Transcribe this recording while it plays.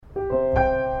Hej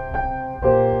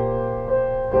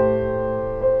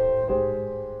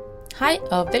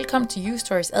og velkommen til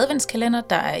YouStories adventskalender,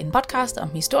 der er en podcast om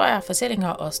historier, fortællinger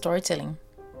og storytelling.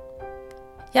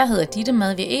 Jeg hedder Ditte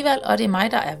Madvig Evald, og det er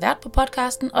mig, der er vært på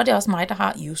podcasten, og det er også mig, der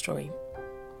har YouStory.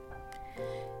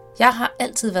 Jeg har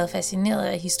altid været fascineret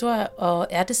af historier, og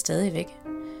er det stadigvæk.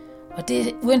 Og det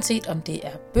er uanset om det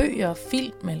er bøger,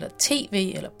 film, eller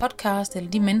tv, eller podcast,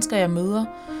 eller de mennesker, jeg møder,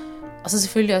 og så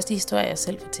selvfølgelig også de historier, jeg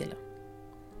selv fortæller.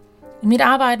 I mit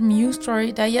arbejde med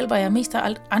YouStory, der hjælper jeg mest af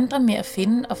alt andre med at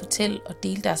finde og fortælle og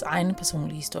dele deres egne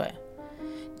personlige historier.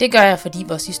 Det gør jeg, fordi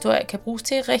vores historie kan bruges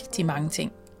til rigtig mange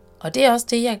ting. Og det er også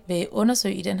det, jeg vil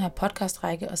undersøge i den her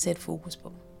podcastrække og sætte fokus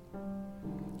på.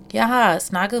 Jeg har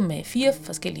snakket med 4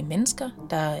 forskellige mennesker,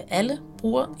 der alle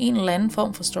bruger en eller anden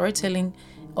form for storytelling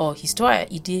og historier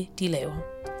i det, de laver.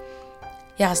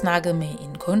 Jeg har snakket med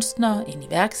en kunstner, en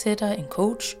iværksætter, en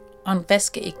coach og en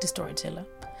vaskeægte storyteller.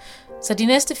 Så de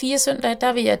næste 4 søndage,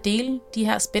 der vil jeg dele de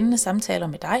her spændende samtaler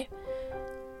med dig.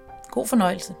 God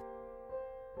fornøjelse.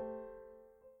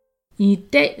 I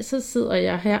dag så sidder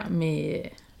jeg her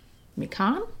med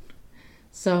Karen,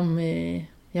 som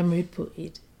jeg mødte på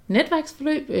et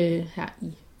netværksforløb her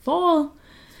i foråret.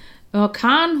 Og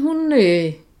Karen,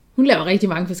 hun laver rigtig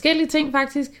mange forskellige ting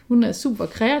faktisk. Hun er super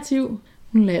kreativ.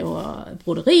 Hun laver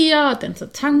broderier, danser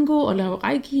tango og laver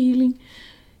reiki healing.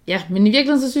 Ja, men i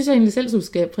virkeligheden så synes jeg egentlig selv, at du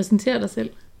skal præsentere dig selv.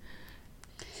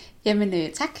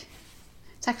 Jamen tak.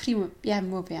 Tak fordi jeg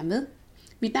må være med.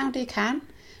 Mit navn det er Karen,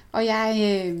 og jeg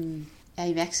er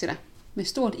iværksætter med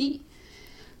stort I.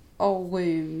 Og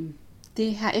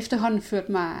det har efterhånden ført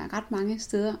mig ret mange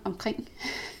steder omkring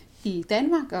i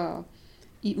Danmark og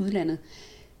i udlandet.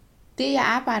 Det jeg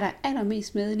arbejder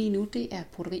allermest med lige nu, det er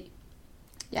broderi.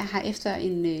 Jeg har efter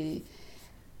en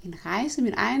rejse,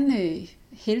 min egen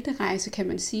helterejse kan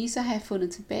man sige, så har jeg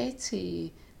fundet tilbage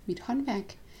til mit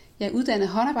håndværk. Jeg er uddannet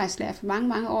håndarbejdslærer for mange,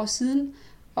 mange år siden,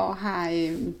 og har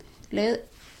lavet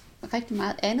rigtig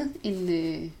meget andet end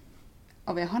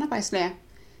at være håndarbejdslærer.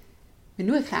 Men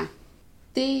nu er jeg klar.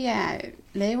 Det jeg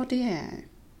laver, det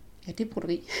er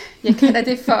broderi. Jeg kalder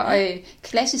det for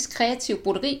klassisk kreativ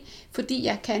broderi, fordi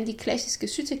jeg kan de klassiske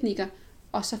syteknikker,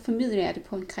 og så formidler jeg det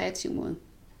på en kreativ måde.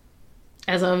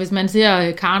 Altså, hvis man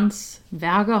ser Karens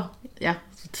værker, ja,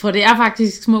 for det er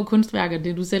faktisk små kunstværker,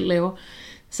 det du selv laver,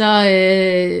 så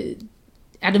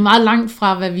er det meget langt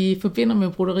fra, hvad vi forbinder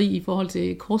med broderi i forhold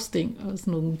til korsting og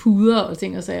sådan nogle puder og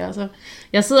ting og sager. Så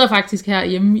jeg sidder faktisk her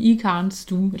hjemme i Karens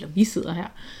stue, eller vi sidder her,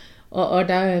 og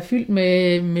der er fyldt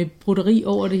med broderi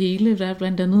over det hele. Der er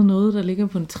blandt andet noget, der ligger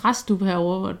på en træstube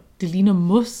herovre, hvor det ligner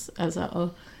mos, altså,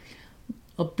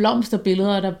 og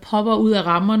blomsterbilleder, der popper ud af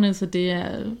rammerne, så det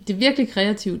er virkelig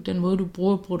kreativt, den måde, du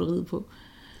bruger broderiet på.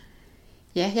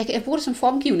 Ja, jeg bruger det som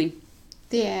formgivning.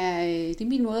 Det er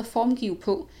min måde at formgive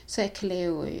på, så jeg kan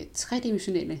lave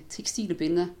tredimensionelle tekstile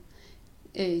billeder.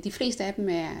 De fleste af dem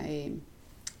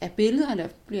er billeder, eller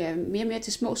bliver mere og mere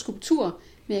til små skulpturer,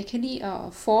 men jeg kan lide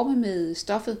at forme med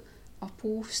stoffet og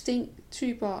bruge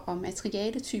stentyper og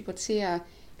materialetyper til at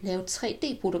lave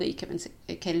 3D-broderi, kan man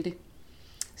kalde det.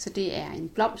 Så det er en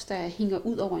blomst, der hænger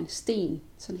ud over en sten,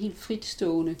 sådan helt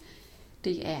fritstående.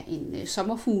 Det er en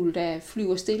sommerfugl, der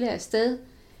flyver stille afsted.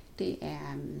 Det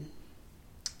er,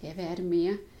 hvad er det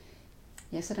mere?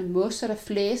 Ja, så er der mosser, der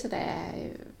flæser, der er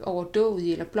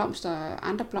overdådige, eller blomster og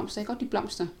andre blomster. Jeg kan godt lide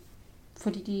blomster,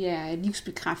 fordi de er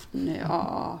livsbekræftende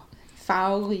og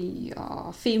farverige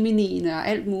og feminine og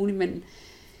alt muligt. Men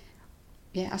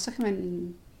ja, og så kan man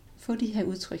få de her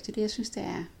udtryk. Det er det, jeg synes, det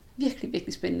er virkelig,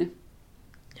 virkelig spændende.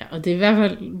 Ja, og det er i hvert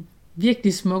fald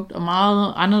virkelig smukt og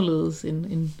meget anderledes,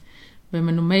 end hvad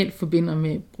man normalt forbinder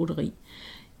med broderi.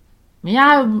 Men jeg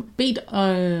har bedt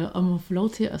om at få lov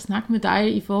til at snakke med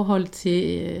dig i forhold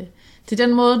til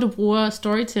den måde, du bruger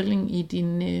storytelling i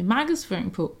din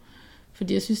markedsføring på.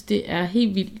 Fordi jeg synes, det er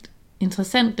helt vildt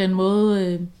interessant, den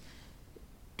måde,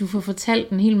 du får fortalt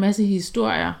en hel masse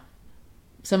historier,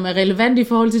 som er relevante i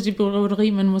forhold til dit broderi,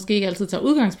 men måske ikke altid tager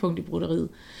udgangspunkt i broderiet.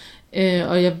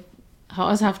 Og jeg har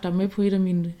også haft dig med på et af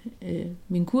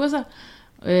mine kurser,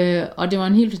 og det var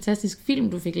en helt fantastisk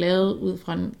film, du fik lavet ud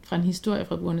fra en historie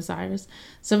fra Buenos Aires.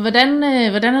 Så hvordan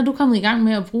er du kommet i gang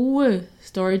med at bruge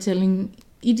storytelling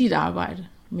i dit arbejde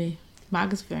med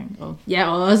markedsføring? Og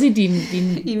også i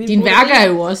din værker er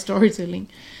jo også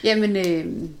storytelling. Jamen,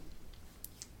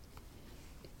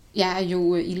 jeg er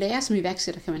jo i lære som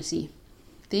iværksætter, kan man sige.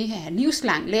 Det er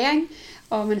livslang læring,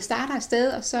 og man starter et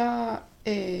sted, og så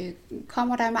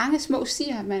kommer der mange små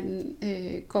stier, man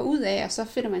går ud af, og så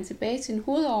finder man tilbage til en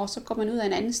hovedår, og så går man ud af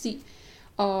en anden sti.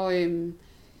 Og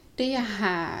det jeg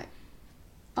har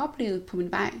oplevet på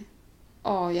min vej,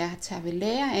 og jeg tager ved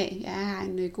lære af. Jeg har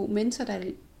en god mentor, der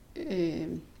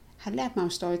har lært mig om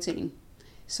storytelling.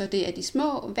 Så det er de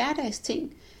små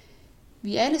hverdagsting,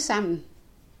 vi alle sammen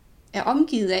er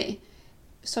omgivet af,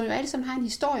 som jo alle sammen har en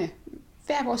historie.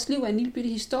 Hver vores liv er en lille bitte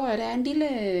historie. Der er en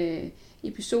lille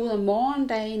episode om morgenen,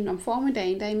 der er en om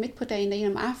formiddagen, der er en midt på dagen, der er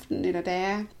en om aftenen, eller der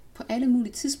er på alle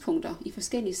mulige tidspunkter i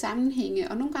forskellige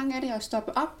sammenhænge. Og nogle gange er det at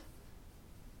stoppe op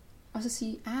og så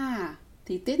sige,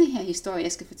 det er denne her historie,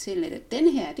 jeg skal fortælle, eller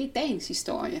denne her, det er dagens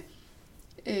historie.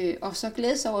 Og så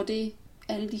glæde sig over det,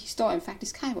 alle de historier, vi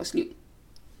faktisk har i vores liv.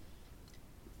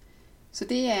 Så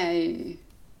det er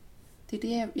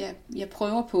det, jeg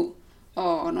prøver på.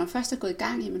 Og når jeg først er gået i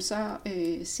gang, jamen, så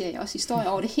ser jeg også historier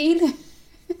over det hele.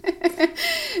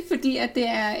 Fordi at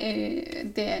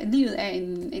livet er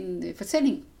en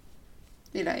fortælling,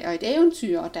 eller et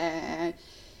eventyr, og der er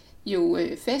jo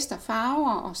fest og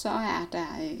farver, og så er der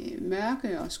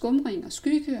mørke og skumring og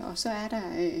skygge, og så er der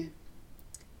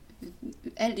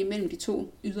alt imellem de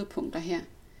to yderpunkter her.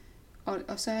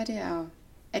 Og så er det,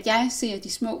 at jeg ser de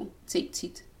små ting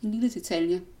tit, en lille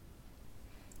detalje.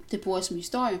 Det bruger jeg som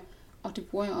historie, og det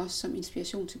bruger jeg også som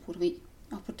inspiration til broderi.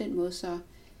 Og på den måde så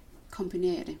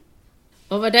kombinerer jeg det.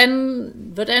 Og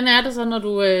hvordan er det så, når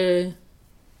du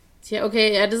siger,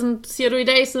 okay, er det sådan, siger du i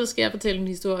dag, så skal jeg fortælle en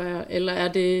historie, eller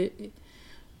er det,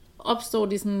 opstår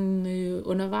de sådan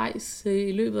undervejs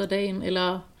i løbet af dagen,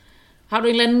 eller har du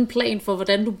en eller anden plan for,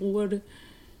 hvordan du bruger det?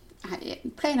 Nej,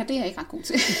 planer, det er jeg ikke ret god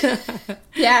til.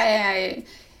 Jeg er,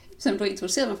 som du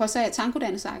introducerede mig for, så er jeg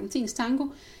tangodanser, argentinsk tango,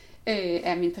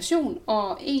 er min passion,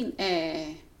 og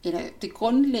den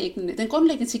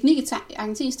grundlæggende teknik i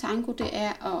argentinsk tango, det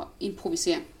er at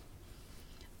improvisere.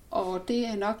 Og det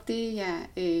er nok det, jeg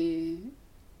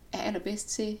er allerbedst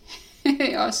til,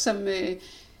 også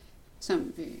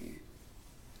som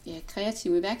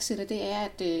kreativ iværksætter, det er,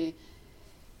 at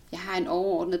jeg har en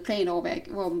overordnet plan over,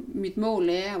 hvor mit mål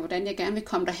er, og hvordan jeg gerne vil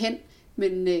komme derhen.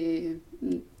 Men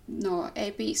når A,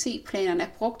 B, C-planerne er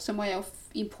brugt, så må jeg jo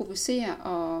improvisere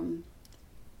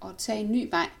og tage en ny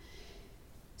vej.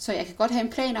 Så jeg kan godt have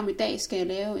en plan om, i dag skal jeg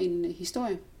lave en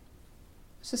historie.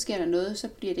 Så sker der noget, så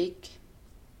bliver det ikke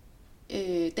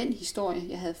den historie,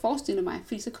 jeg havde forestillet mig.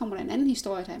 Fordi så kommer der en anden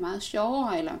historie, der er meget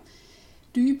sjovere, eller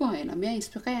dybere, eller mere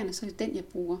inspirerende, så er det den, jeg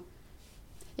bruger.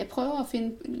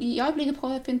 I øjeblikket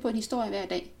prøver jeg at finde på en historie hver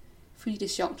dag, fordi det er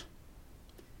sjovt.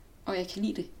 Og jeg kan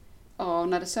lide det. Og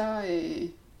når der så er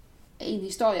en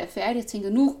historie er færdig, jeg tænker,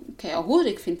 nu kan jeg overhovedet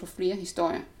ikke finde på flere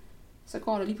historier. Så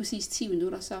går der lige præcis 10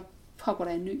 minutter, så popper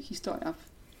der en ny historie op.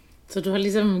 Så du har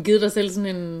ligesom givet dig selv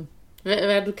sådan en,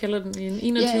 hvad du kalder den, en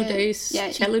 21 dages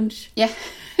challenge? Ja,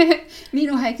 lige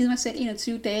nu har jeg givet mig selv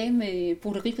 21 dage med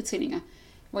broderifortællinger,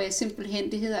 hvor jeg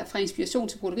simpelthen, det hedder fra inspiration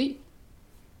til broderi.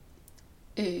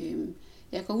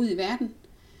 Jeg går ud i verden.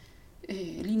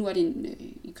 Lige nu er det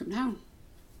i København,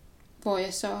 hvor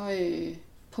jeg så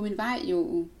på min vej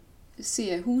jo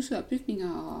ser huse og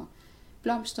bygninger og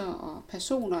blomster og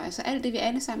personer, altså alt det vi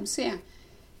alle sammen ser.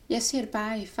 Jeg ser det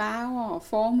bare i farver og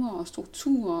former og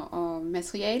strukturer og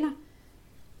materialer.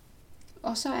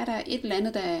 Og så er der et eller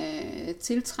andet, der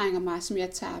tiltrænger mig, som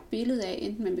jeg tager billede af,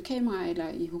 enten med kamera eller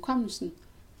i hukommelsen.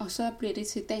 Og så bliver det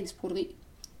til dagens broderi.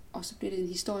 Og så bliver det en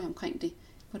historie omkring det.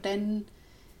 Hvordan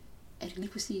er det lige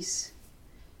præcis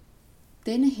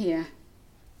denne her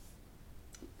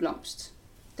blomst,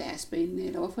 der er spændende?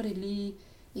 Eller hvorfor er det lige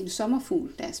en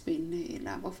sommerfugl, der er spændende?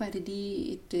 Eller hvorfor er det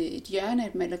lige et hjørne af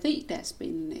et maleri, der er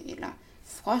spændende? Eller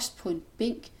frost på en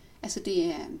bænk? Altså det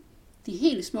er de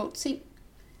helt små ting,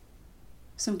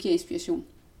 som giver inspiration.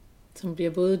 Som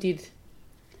bliver både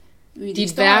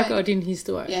dit værk og din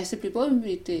historie. Ja, så det bliver både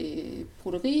mit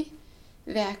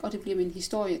broderiværk, og det bliver min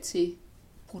historie til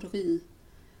broderiet.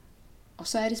 Og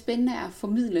så er det spændende at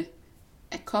formidle,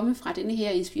 at komme fra denne her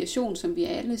inspiration, som vi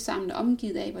alle sammen er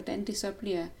omgivet af, hvordan det så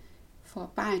bliver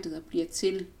forarbejdet og bliver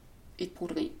til et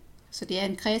broderi. Så det er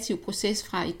en kreativ proces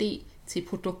fra idé til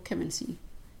produkt, kan man sige.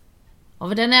 Og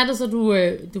hvordan er det så,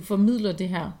 du formidler det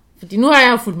her? Fordi nu har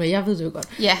jeg jo fulgt med, jeg ved det jo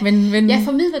godt. Ja, men jeg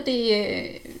formidler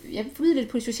det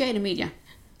på de sociale medier.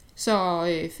 Så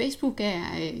Facebook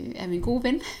er min gode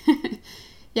ven.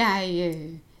 Jeg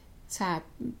tager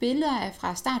billeder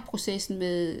fra startprocessen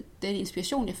med den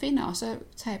inspiration, jeg finder, og så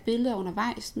tager jeg billeder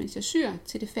undervejs, mens jeg syr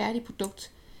til det færdige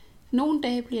produkt. Nogle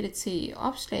dage bliver det til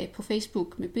opslag på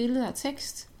Facebook med billeder og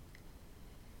tekst,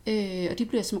 og de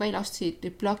bliver som regel også til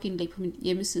et blogindlæg på min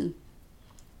hjemmeside.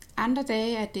 Andre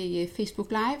dage er det Facebook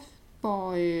Live,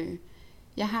 hvor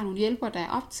jeg har nogle hjælpere, der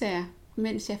optager,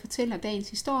 mens jeg fortæller dagens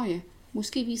historie.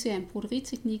 Måske viser jeg en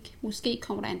broderiteknik, måske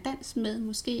kommer der en dans med,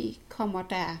 måske kommer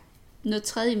der noget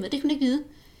tredje med, det kan man ikke vide.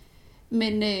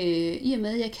 Men i og med,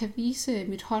 at jeg kan vise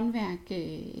mit håndværk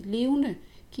levende,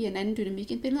 giver en anden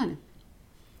dynamik end billederne.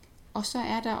 Og så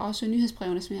er der også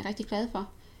nyhedsbrevene, som jeg er rigtig glad for,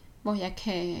 hvor jeg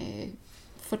kan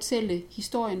fortælle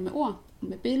historien med ord,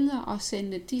 med billeder, og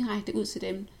sende direkte ud til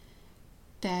dem,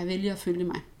 der vælger at følge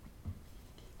mig.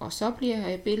 Og så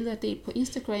bliver billeder delt på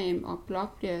Instagram, og blog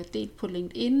bliver delt på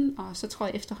LinkedIn, og så tror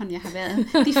jeg efterhånden, jeg har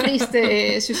været de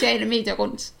fleste sociale medier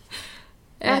rundt.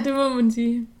 Ja, det må man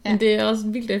sige. Men det er også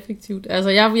vildt effektivt. Altså,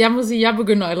 jeg må sige, jeg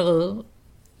begynder allerede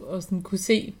at sådan kunne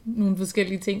se nogle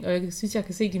forskellige ting, og jeg synes, jeg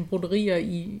kan se dine broderier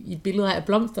i billeder af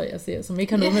blomster, jeg ser, som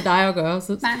ikke har noget med dig at gøre.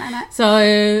 Så,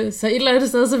 Nej. Så et eller andet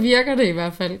sted, så virker det i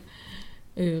hvert fald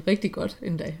rigtig godt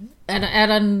endda. Er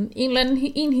der en eller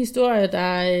anden en historie,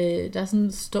 der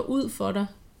sådan står ud for dig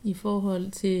i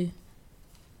forhold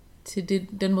til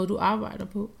den måde, du arbejder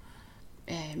på?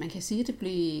 Man kan sige, at det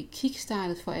blev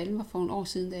kickstartet for alvor for nogle år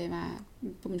siden, da jeg var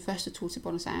på min første tur til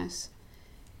Buenos Aires.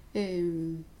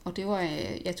 Og det var,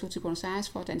 jeg tog til Buenos Aires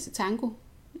for at danse tango,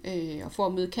 og for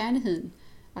at møde kærligheden.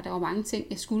 Og der var mange ting,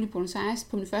 jeg skulle i Buenos Aires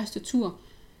på min første tur.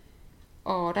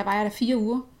 Og der var jeg der 4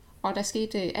 uger, og der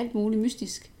skete alt muligt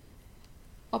mystisk.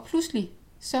 Og pludselig,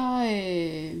 så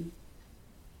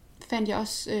fandt jeg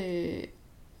også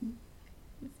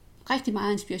rigtig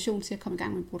meget inspiration til at komme i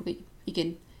gang med broderi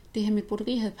igen. Det her med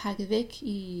broderi havde pakket væk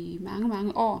i mange,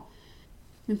 mange år.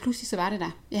 Men pludselig så var det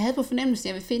der. Jeg havde på fornemmelsen, at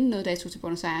jeg ville finde noget, da jeg tog til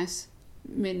Buenos Aires.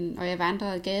 Og jeg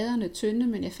vandrede gaderne tynde,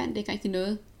 men jeg fandt ikke rigtig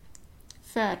noget.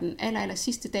 Før den aller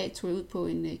sidste dag tog jeg ud på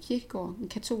en kirkegård, en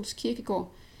katolsk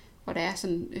kirkegård, hvor der er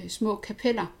sådan små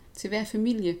kapeller til hver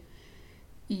familie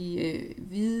i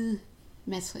hvide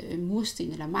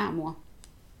mursten eller marmor.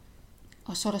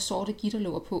 Og så er der sorte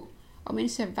gitterlåger på. Og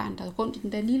mens jeg vandrede rundt i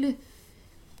den der lille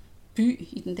by,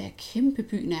 i den der kæmpe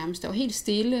by nærmest, der var helt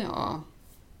stille, og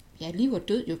ja, liv og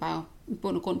død jo var jo i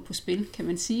bund og grund på spil, kan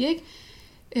man sige, ikke?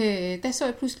 Der så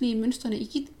jeg pludselig mønstrene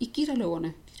i gitterlågerne,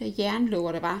 de der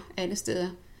jernlåger, der var alle steder.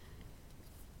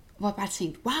 Hvor jeg bare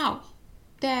tænkte, wow,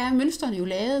 der er mønstrene jo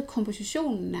lavet,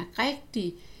 kompositionen er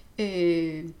rigtig,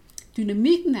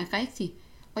 dynamikken er rigtig,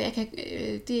 og jeg kan,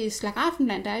 det er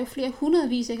Slaraffenland, der er jo flere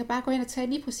hundredvis, jeg kan bare gå ind og tage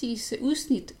lige præcis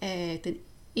udsnit af den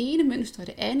ene mønster,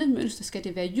 det andet mønster, skal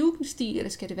det være jugendstil, eller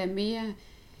skal det være mere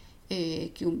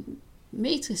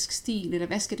geometrisk stil, eller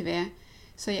hvad skal det være?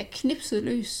 Så jeg knipsede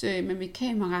løs med mit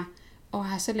kamera, og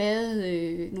har så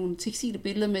lavet nogle tekstile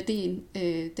billeder med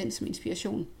den som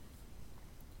inspiration.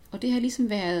 Og det har ligesom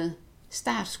været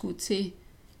startskud til,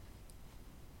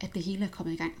 at det hele er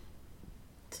kommet i gang.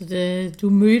 Så du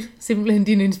mødte simpelthen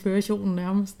din inspiration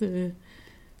nærmest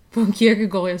på en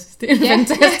kirkegård. Jeg synes, det er en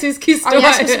fantastisk historie. Og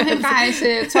jeg skal simpelthen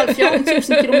rejse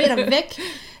 12-14.000 kilometer væk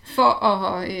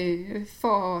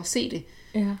for at se det.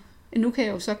 Ja. Nu kan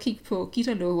jeg jo så kigge på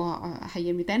gitterlåger, og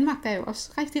herhjemme i Danmark, der er jo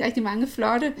også rigtig, rigtig mange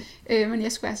flotte, men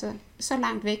jeg skulle altså så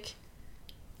langt væk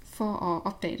for at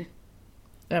opdage det.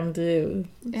 Jamen, det er jo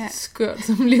skørt,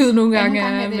 som livet nogle gange er.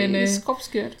 Nogle gange er det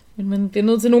skrubskørt. Men man bliver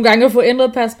nødt til nogle gange at få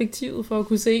ændret perspektivet, for at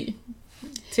kunne se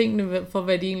tingene for,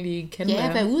 hvad de egentlig kan være.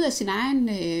 Ja, være ude af sin egen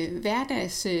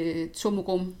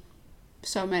hverdagstomrum,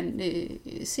 så man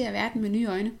ser verden med nye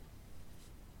øjne.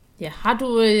 Ja, har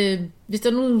du, hvis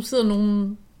der nu sidder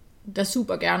nogen, der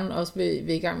super gerne også vil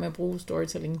i gang med at bruge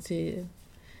storytelling til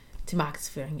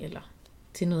markedsføring, eller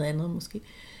til noget andet måske,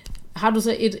 har du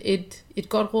så et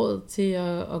godt råd til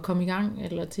at komme i gang,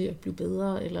 eller til at blive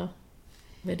bedre, eller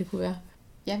hvad det kunne være?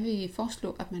 Jeg vil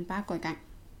foreslå, at man bare går i gang.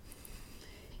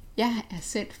 Jeg er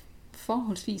selv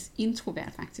forholdsvis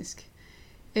introvert faktisk.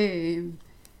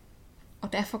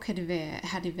 Og derfor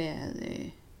har det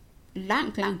været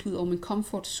langt ud over min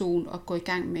comfort zone at gå i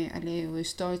gang med at lave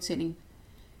storytelling.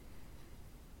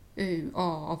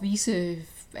 Og vise,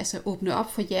 altså åbne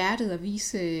op for hjertet og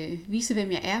vise,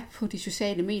 hvem jeg er på de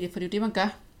sociale medier, for det er jo det, man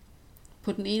gør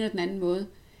på den ene eller den anden måde.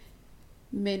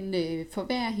 Men for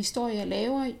hver historie, jeg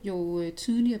laver, jo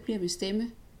tydeligere bliver min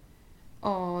stemme.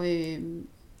 Og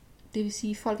det vil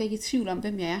sige, at folk er ikke i tvivl om,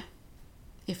 hvem jeg er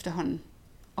efterhånden,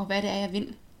 og hvad det er, jeg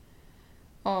vil.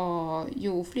 Og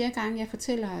jo flere gange jeg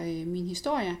fortæller mine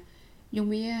historier, jo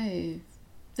mere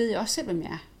ved jeg også selv, hvem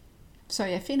jeg er. Så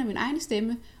jeg finder min egen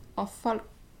stemme, og folk,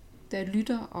 der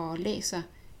lytter og læser,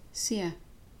 ser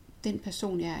den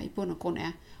person, jeg i bund og grund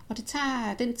er. Og det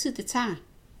tager den tid, det tager.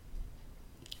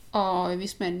 Og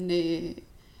hvis man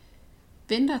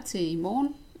venter til i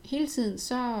morgen hele tiden,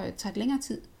 så tager det længere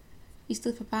tid. I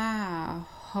stedet for bare at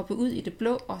hoppe ud i det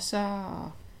blå, og så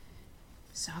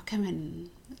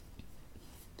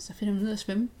finder man ud af at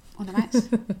svømme undervejs.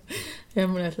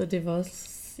 Jamen altså, det var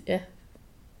også, ja,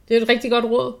 det er et rigtig godt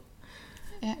råd.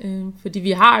 Ja. Fordi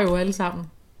vi har jo alle sammen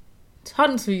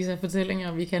tonsvis af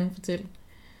fortællinger, vi kan fortælle.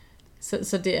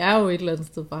 Så det er jo et eller andet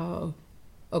sted bare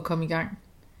at komme i gang.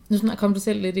 Nu kom du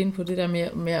selv lidt ind på det der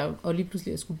med at lige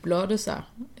pludselig at skulle blotte sig.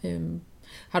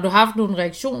 Har du haft nogle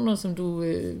reaktioner, som du...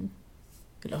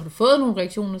 eller har du fået nogle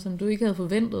reaktioner, som du ikke havde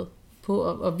forventet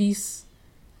på at vise,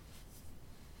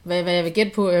 hvad jeg vil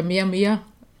gætte på, er mere og mere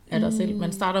af dig selv?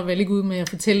 Man starter vel ikke ud med at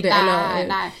fortælle det?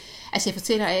 Nej. Altså, jeg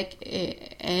fortæller ikke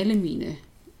alle mine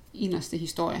inderste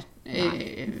historier.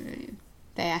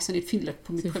 Der er sådan et filter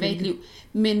på mit privatliv.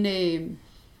 Men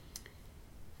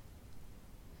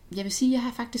jeg vil sige, jeg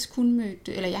har faktisk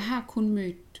kun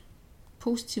mødt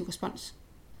positiv respons.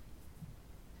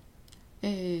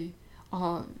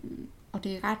 Og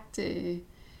det er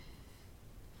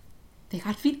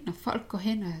ret vildt, når folk går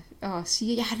hen og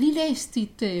siger, jeg har lige læst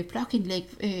dit blogindlæg.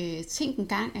 Tænk en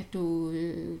gang, at du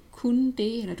kunne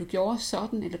det, eller du gjorde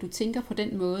sådan, eller du tænker på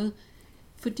den måde.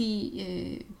 Fordi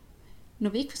når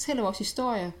vi ikke fortæller vores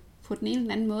historier på den ene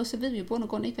eller anden måde, så ved vi jo bund og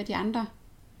grund ikke, hvad de andre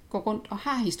går rundt og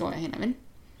har historier heller, vel?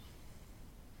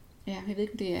 Ja, jeg ved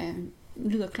ikke, om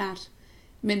det lyder klart.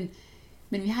 Men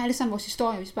vi har alle sammen vores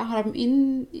historier. Hvis vi bare holder dem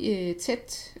inde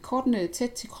kortene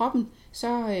tæt til kroppen,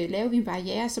 så laver vi en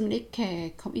barriere, så man ikke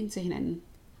kan komme ind til hinanden.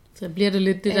 Så bliver det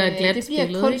lidt det der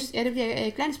glansbillede, ikke? Ja, det bliver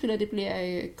glansbillede, det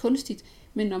bliver kunstigt.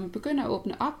 Men når man begynder at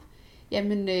åbne op,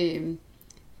 jamen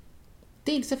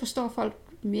dels så forstår folk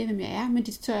mere, hvem jeg er, men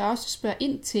de tør også spørge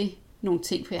ind til nogle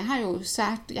ting. For jeg har jo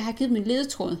sagt, jeg har givet dem en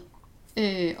ledetråd,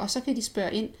 og så kan de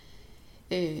spørge ind,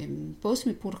 både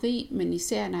som et broderi, men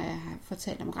især når jeg har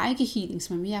fortalt om rækkehealing,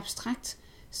 som er mere abstrakt,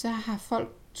 så har folk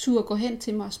tur gå hen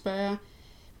til mig og spørge,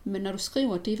 men når du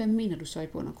skriver det, hvad mener du så i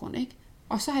bund og grund, ikke?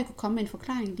 Og så har jeg kunnet komme med en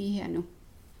forklaring lige her nu.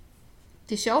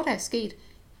 Det sjove, der er sket,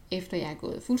 efter jeg er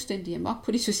gået fuldstændig amok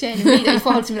på de sociale medier i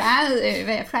forhold til mit eget,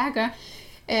 hvad jeg plejer at gøre,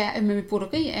 med mit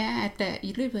broderi er, at der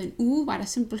i løbet af en uge var der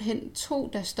simpelthen 2,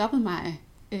 der stoppede mig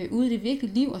ude i det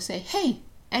virkelige liv og sagde, hey,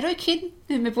 er du ikke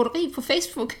hende med broderi på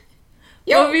Facebook?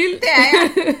 Jo, vildt. Det er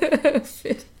jeg.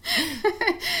 Fedt.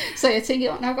 Så jeg tænkte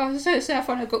nok også, så sørger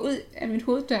for at gå ud af min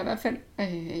hoveddør i hvert fald.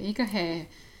 Ikke at have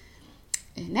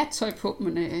nattøj på,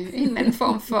 men en eller anden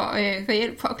form for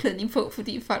hjælp påklædning på,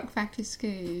 fordi folk faktisk...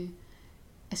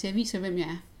 jeg viser, hvem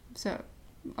jeg er.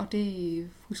 Og det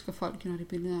husker folk, når det er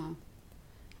billeder.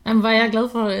 Jamen, var jeg glad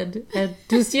for,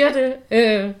 at du siger det.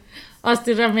 Også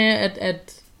det der med,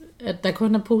 at der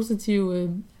kun er positiv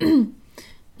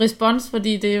respons,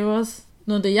 fordi det er jo også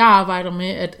noget, det jeg arbejder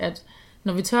med, at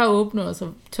når vi tør åbne os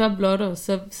og tør blotte os,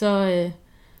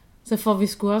 så får vi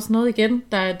sgu også noget igen,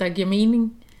 der giver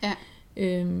mening. Ja.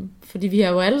 Fordi vi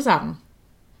har jo alle sammen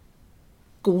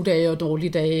gode dage og dårlige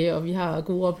dage, og vi har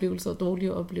gode oplevelser og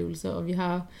dårlige oplevelser, og vi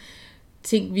har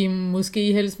ting, vi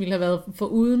måske helst ville have været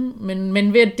foruden,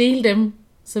 men ved at dele dem,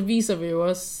 så viser vi jo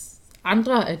også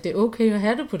andre, at det er okay at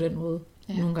have det på den måde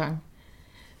nogle gange.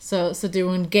 Så det er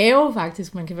jo en gave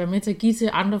faktisk, man kan være med til at give til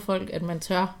andre folk, at man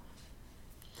tør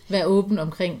være åben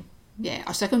omkring. Ja,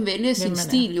 og så kan man vælge sin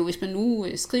stil jo, hvis man nu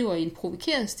skriver i en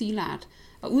provokeret stilart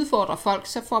og udfordrer folk,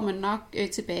 så får man nok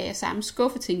tilbage af samme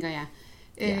skuffe, tænker jeg.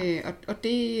 Ja. Og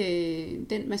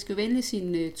det, man skal jo vælge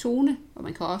sin tone, og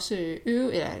man kan også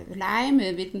øve eller lege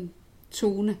med, hvilken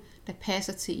tone, der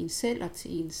passer til ens selv og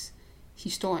til ens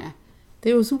historier.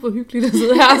 Det er jo super hyggeligt at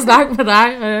sidde her og snakke med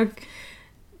dig, og jeg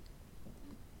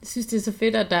synes, det er så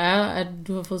fedt, at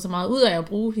du har fået så meget ud af at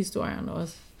bruge historierne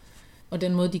også, og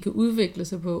den måde, de kan udvikle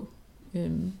sig på,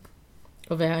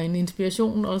 og være en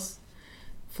inspiration også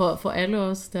for alle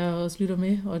os, der også lytter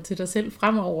med, og til dig selv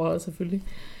fremover selvfølgelig.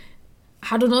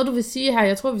 Har du noget, du vil sige her?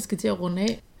 Jeg tror, vi skal til at runde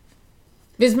af.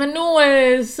 Hvis man nu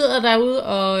sidder derude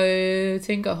og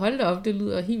tænker, hold da op, det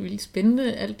lyder helt vildt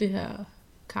spændende, alt det her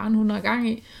Karen, hun har gang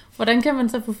i. Hvordan kan man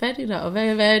så få fat i dig, og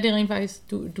hvad er det rent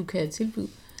faktisk, du kan tilbyde?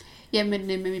 Jamen,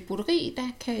 med mit broderi,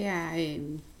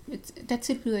 der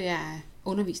tilbyder jeg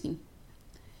undervisning.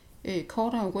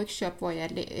 Kortere workshop, hvor jeg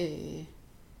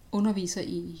underviser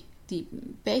i de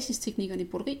basisteknikkerne i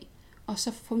broderi, og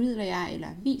så formidler jeg eller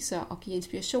viser og giver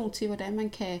inspiration til, hvordan man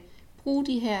kan bruge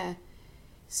de her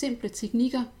simple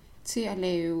teknikker til at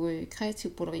lave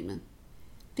kreativ broderi med.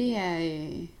 Det er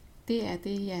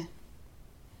det, jeg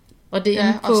og det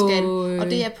er og skal. Og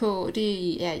det er på,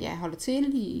 jeg holder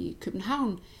til i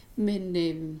København, men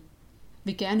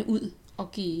vil gerne ud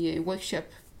og give workshop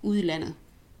ude i landet,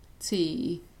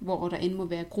 til hvor der end må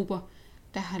være grupper,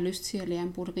 der har lyst til at lære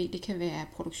om broderi. Det kan være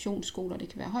produktionsskoler, det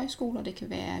kan være højskoler, det kan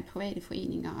være private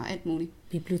foreninger og alt muligt.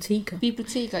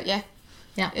 Biblioteker, ja.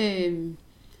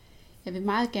 Jeg vil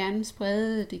meget gerne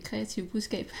sprede det kreative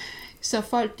budskab, så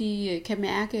folk de kan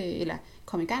mærke, eller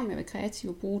komme i gang med at være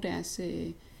kreative og bruge deres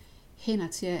hænder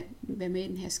til at være med i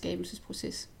den her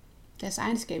skabelsesproces. deres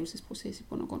egen skabelsesproces i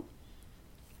bund og grund.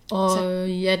 Og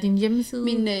din hjemmeside?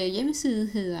 Min hjemmeside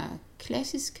hedder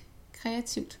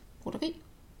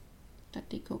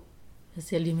klassiskkreativtbroderi.dk. Jeg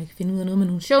ser lige, om jeg kan finde ud af noget med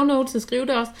nogle show notes, og skrive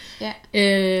det også. Ja,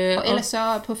 og ellers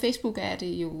så på Facebook er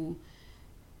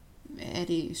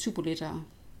det super let at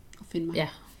finde mig. Ja,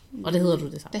 og det hedder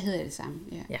du det samme. Der hedder jeg det samme,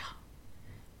 ja. Ja.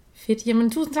 Fedt.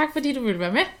 Jamen, tusind tak, fordi du ville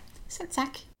være med. Selv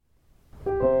tak.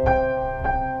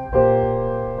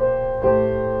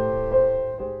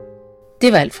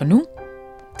 Det var alt for nu.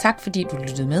 Tak fordi du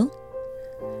lyttede med.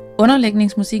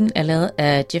 Underlægningsmusikken er lavet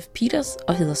af Jeff Peters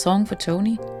og hedder Song for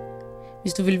Tony.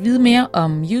 Hvis du vil vide mere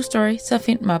om U-Story, så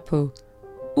find mig på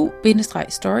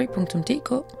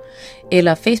u-story.dk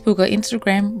eller Facebook og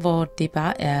Instagram, hvor det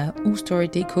bare er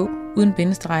ustory.dk uden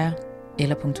bindestreger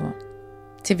eller punktummer.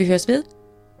 Til vi høres ved,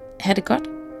 ha' det godt,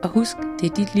 og husk,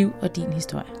 det er dit liv og din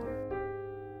historie.